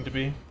attempting to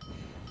be.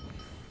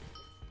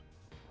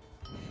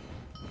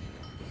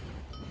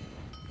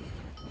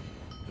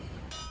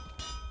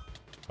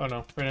 Oh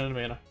no, ran out of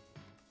mana.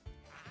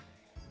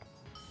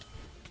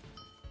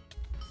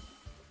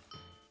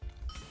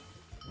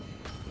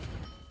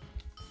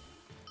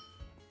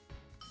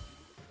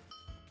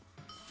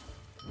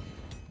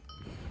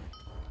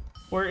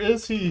 Where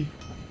is he?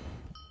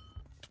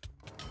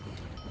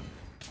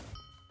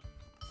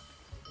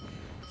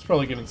 It's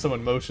probably giving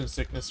someone motion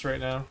sickness right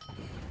now.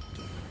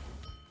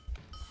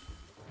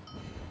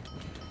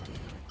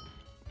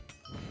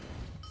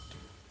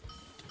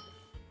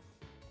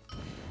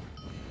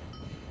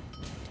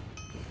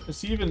 Is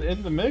he even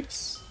in the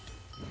mix?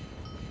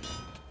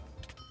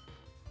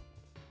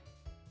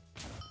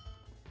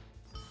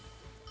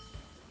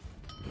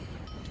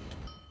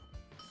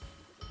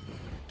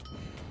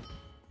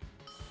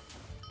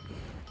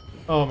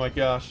 Oh my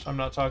gosh, I'm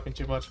not talking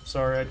too much. I'm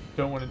sorry, I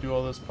don't want to do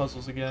all those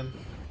puzzles again.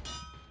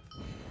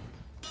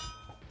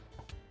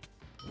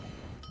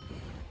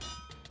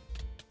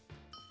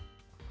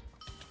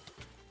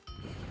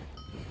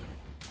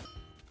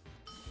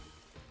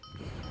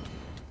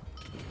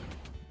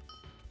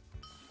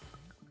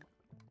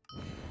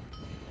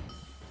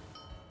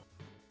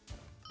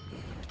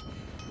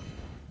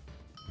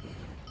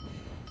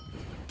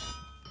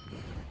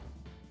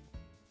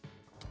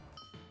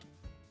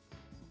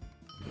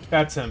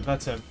 That's him,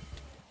 that's him.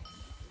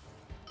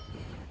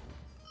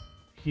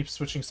 He keeps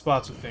switching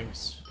spots with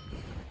things.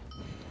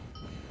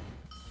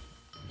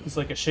 He's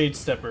like a shade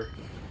stepper.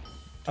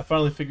 I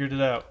finally figured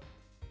it out.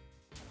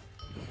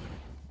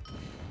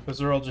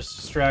 Those are all just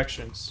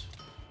distractions.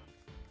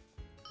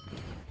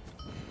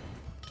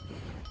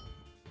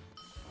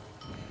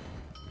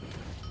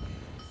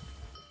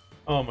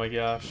 Oh my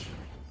gosh.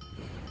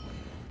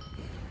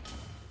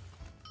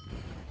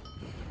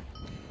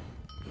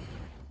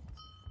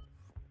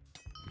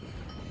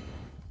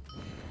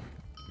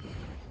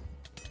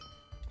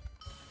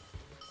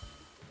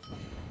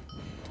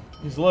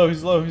 He's low,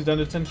 he's down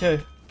to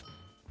 10k.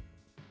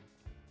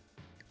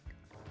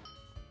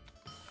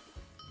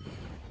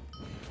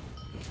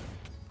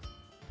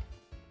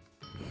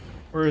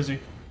 Where is he?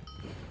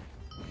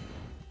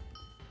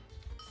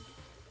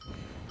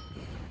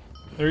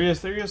 There he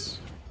is, there he is.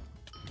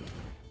 I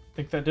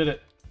think that did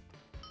it.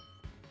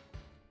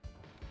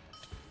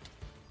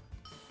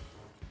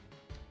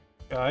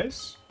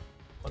 Guys,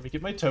 let me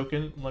get my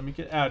token, let me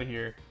get out of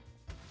here.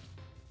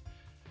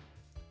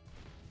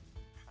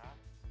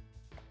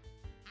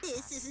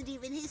 This isn't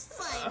even his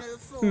final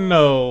form.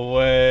 No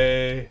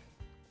way.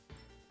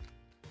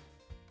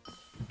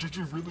 Did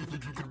you really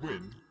think you could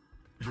win?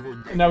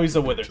 And now he's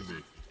a wither.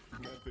 Nothing.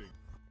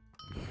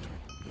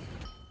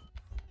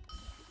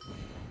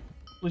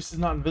 At least he's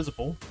not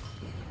invisible.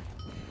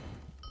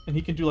 And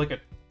he can do like a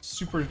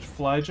super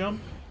fly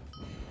jump.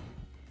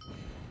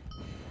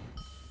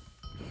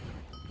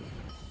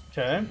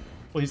 Okay.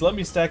 Well, he's letting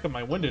me stack up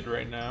my winded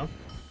right now.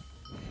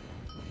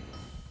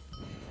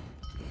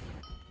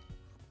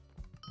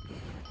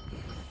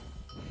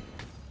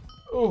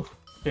 Oh,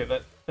 okay,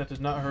 that did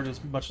not hurt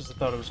as much as I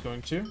thought it was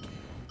going to.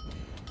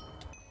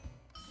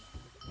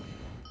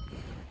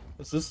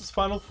 Is this his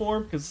final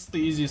form? Because this is the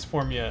easiest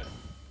form yet.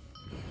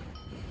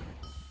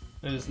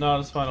 It is not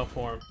his final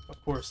form.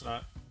 Of course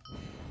not.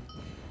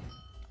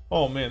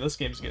 Oh man, this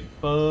game's getting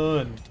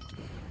fun.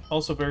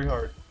 Also very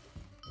hard.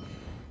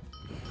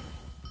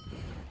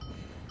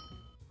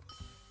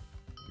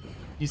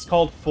 He's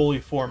called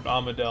fully formed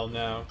Amadel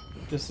now.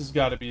 This has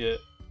got to be it.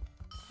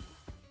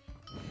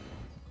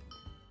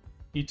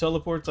 He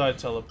teleports, I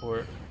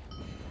teleport.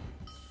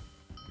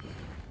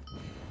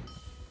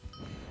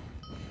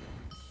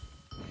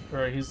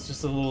 Alright, he's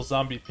just a little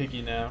zombie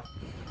piggy now.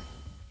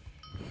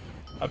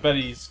 I bet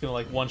he's gonna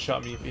like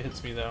one-shot me if he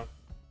hits me though.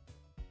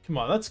 Come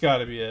on, that's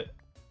gotta be it.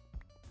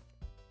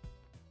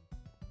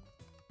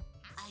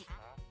 I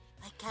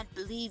can't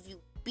believe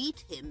you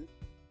beat him.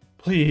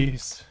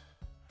 Please.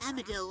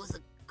 Amadil was a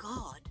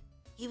god.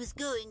 He was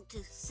going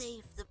to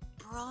save the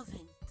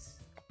province.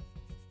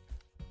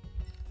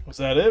 Was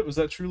that it? Was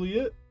that truly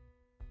it?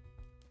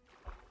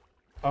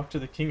 Talk to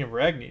the King of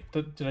Ragni.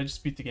 Did I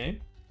just beat the game?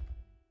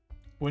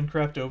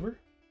 Wynncraft over?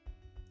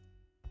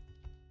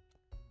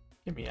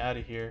 Get me out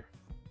of here.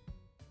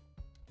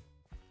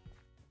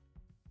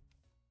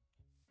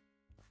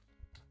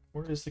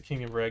 Where is the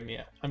King of Ragni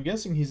at? I'm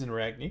guessing he's in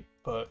Ragni,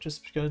 but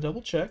just gonna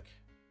double check.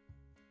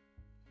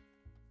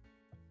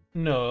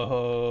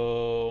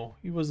 No,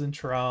 he was in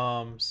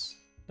Troms.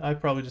 I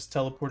probably just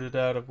teleported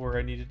out of where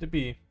I needed to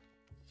be.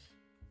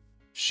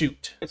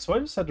 Shoot. So I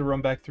just had to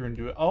run back through and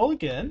do it all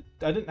again.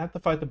 I didn't have to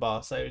fight the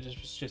boss. I was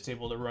just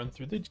able to run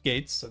through the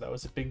gates, so that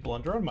was a big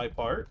blunder on my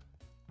part.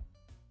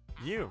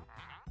 You?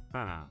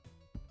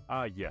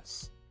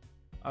 Yes.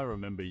 I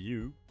remember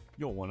you.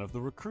 You're one of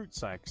the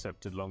recruits I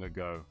accepted long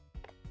ago.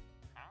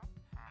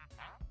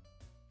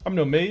 I'm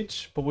no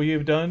mage, but what you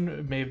have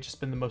done may have just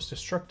been the most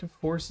destructive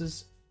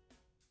forces.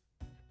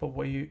 But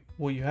what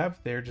you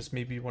have there just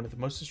may be one of the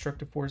most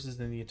destructive forces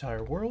in the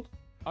entire world.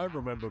 I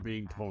remember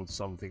being told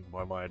something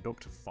by my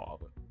adoptive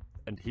father,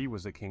 and he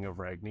was a king of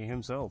Ragni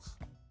himself.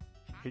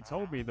 He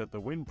told me that the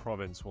Wind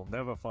Province will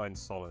never find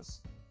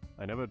solace.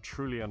 I never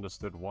truly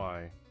understood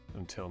why,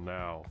 until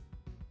now.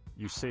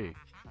 You see,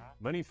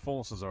 many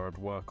forces are at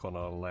work on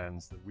our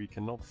lands that we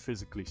cannot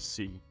physically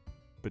see,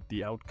 but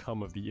the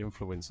outcome of the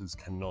influences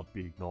cannot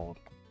be ignored.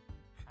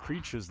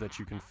 Creatures that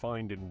you can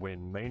find in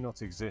Wynn may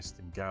not exist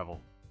in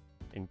Gavel.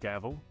 In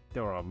Gavel,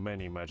 there are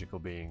many magical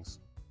beings.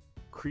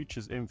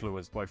 Creatures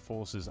influenced by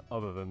forces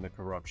other than the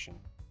corruption.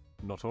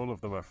 Not all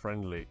of them are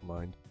friendly,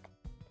 mind.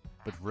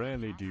 But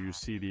rarely do you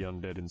see the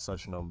undead in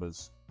such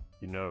numbers.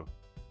 You know,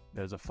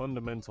 there's a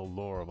fundamental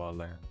law of our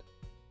land.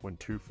 When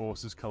two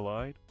forces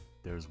collide,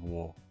 there's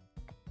war.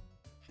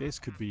 This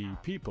could be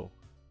people,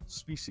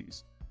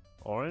 species,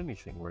 or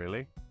anything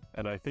really.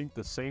 And I think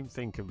the same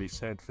thing can be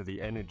said for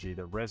the energy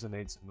that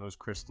resonates in those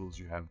crystals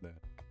you have there.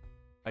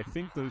 I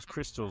think those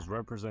crystals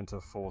represent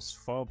a force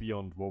far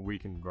beyond what we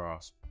can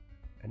grasp.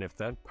 And if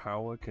that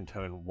power can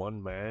turn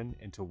one man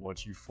into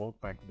what you fought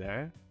back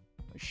there,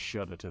 I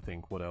shudder to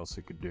think what else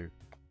it could do.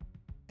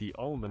 The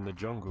Ulm in the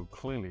jungle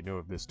clearly knew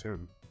of this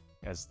too,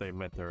 as they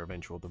met their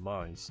eventual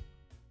demise.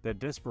 Their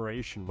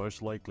desperation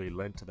most likely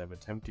led to them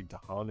attempting to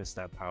harness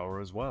that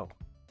power as well.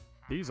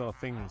 These are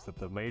things that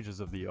the mages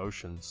of the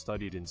ocean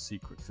studied in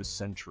secret for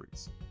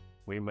centuries.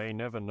 We may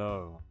never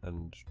know,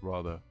 and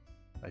rather,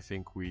 I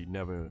think we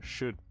never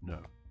should know.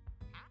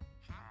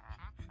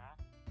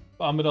 If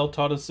Amidal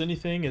taught us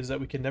anything, is that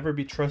we can never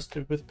be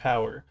trusted with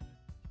power.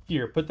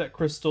 Here, put that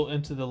crystal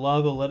into the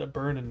lava, let it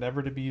burn, and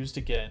never to be used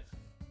again.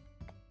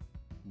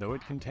 Though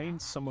it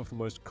contains some of the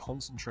most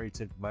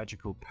concentrated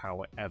magical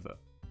power ever,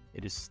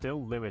 it is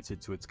still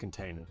limited to its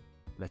container.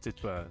 Let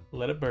it burn.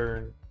 Let it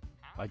burn.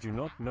 I do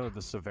not know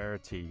the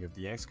severity of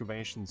the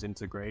excavation's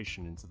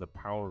integration into the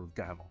power of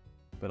Gavel,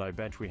 but I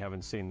bet we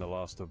haven't seen the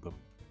last of them.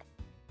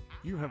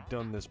 You have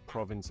done this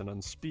province an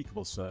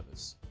unspeakable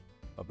service.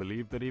 I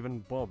believe that even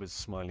Bob is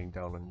smiling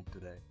down on you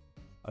today.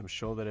 I'm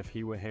sure that if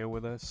he were here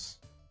with us,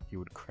 he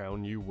would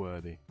crown you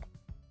worthy.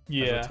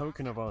 Yeah. As a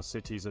token of our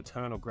city's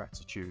eternal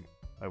gratitude,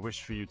 I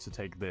wish for you to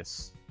take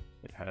this.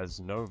 It has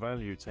no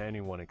value to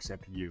anyone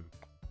except you.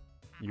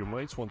 You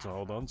might want to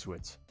hold on to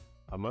it.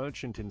 A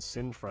merchant in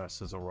Sinfras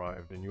has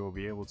arrived, and you will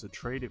be able to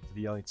trade it for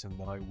the item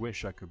that I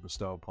wish I could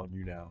bestow upon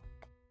you now.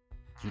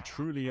 You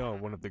truly are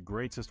one of the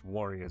greatest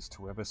warriors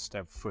to ever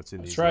step foot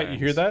in these That's right,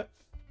 lands. you hear that?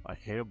 I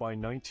hereby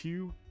knight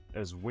you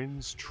as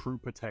Wynn's true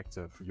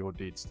protector for your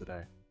deeds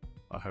today.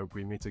 I hope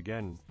we meet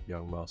again,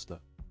 young master.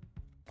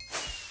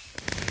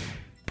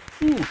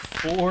 Ooh,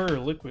 4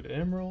 liquid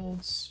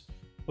emeralds.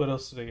 What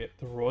else did I get?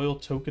 The royal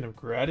token of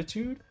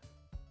gratitude?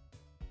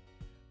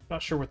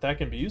 Not sure what that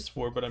can be used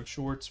for, but I'm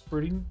sure it's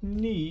pretty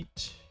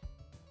neat.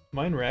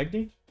 Mine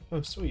Ragni?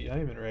 Oh, sweet, I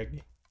am in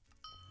Ragni.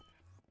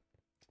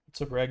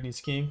 What's up,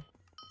 Ragni's King?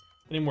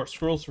 Any more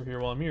scrolls for here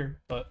while I'm here,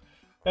 but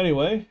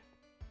anyway,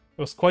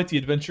 it was quite the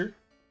adventure.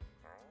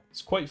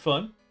 It's quite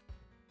fun.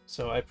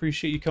 So I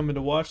appreciate you coming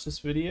to watch this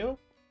video,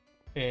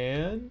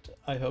 and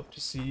I hope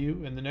to see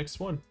you in the next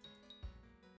one.